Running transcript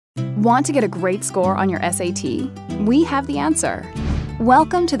Want to get a great score on your SAT? We have the answer.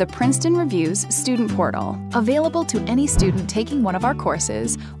 Welcome to the Princeton Review's Student Portal, available to any student taking one of our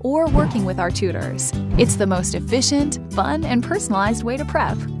courses or working with our tutors. It's the most efficient, fun, and personalized way to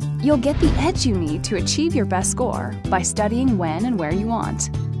prep. You'll get the edge you need to achieve your best score by studying when and where you want.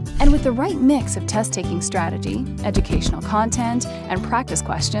 And with the right mix of test-taking strategy, educational content, and practice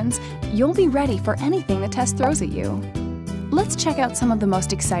questions, you'll be ready for anything the test throws at you. Let's check out some of the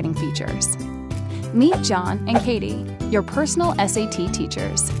most exciting features. Meet John and Katie, your personal SAT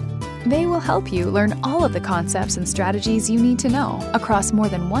teachers. They will help you learn all of the concepts and strategies you need to know across more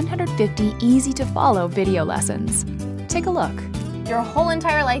than 150 easy-to-follow video lessons. Take a look. Your whole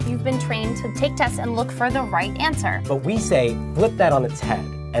entire life you've been trained to take tests and look for the right answer. But we say flip that on its head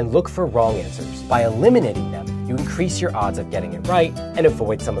and look for wrong answers. By eliminating them, you increase your odds of getting it right and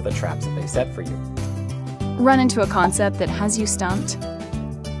avoid some of the traps that they set for you. Run into a concept that has you stumped?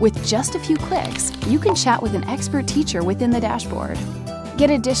 With just a few clicks, you can chat with an expert teacher within the dashboard.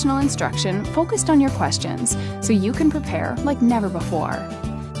 Get additional instruction focused on your questions so you can prepare like never before.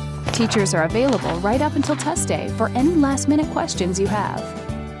 Teachers are available right up until test day for any last-minute questions you have.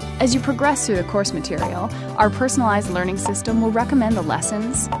 As you progress through the course material, our personalized learning system will recommend the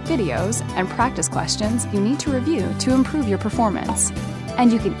lessons, videos, and practice questions you need to review to improve your performance.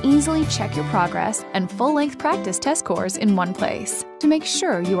 And you can easily check your progress and full-length practice test scores in one place to make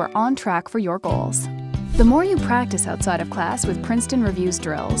sure you are on track for your goals. The more you practice outside of class with Princeton Review's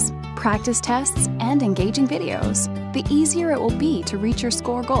drills, practice tests, and engaging videos, the easier it will be to reach your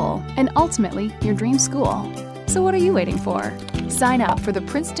score goal and ultimately your dream school. So what are you waiting for? Sign up for the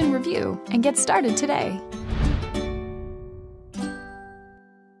Princeton Review and get started today.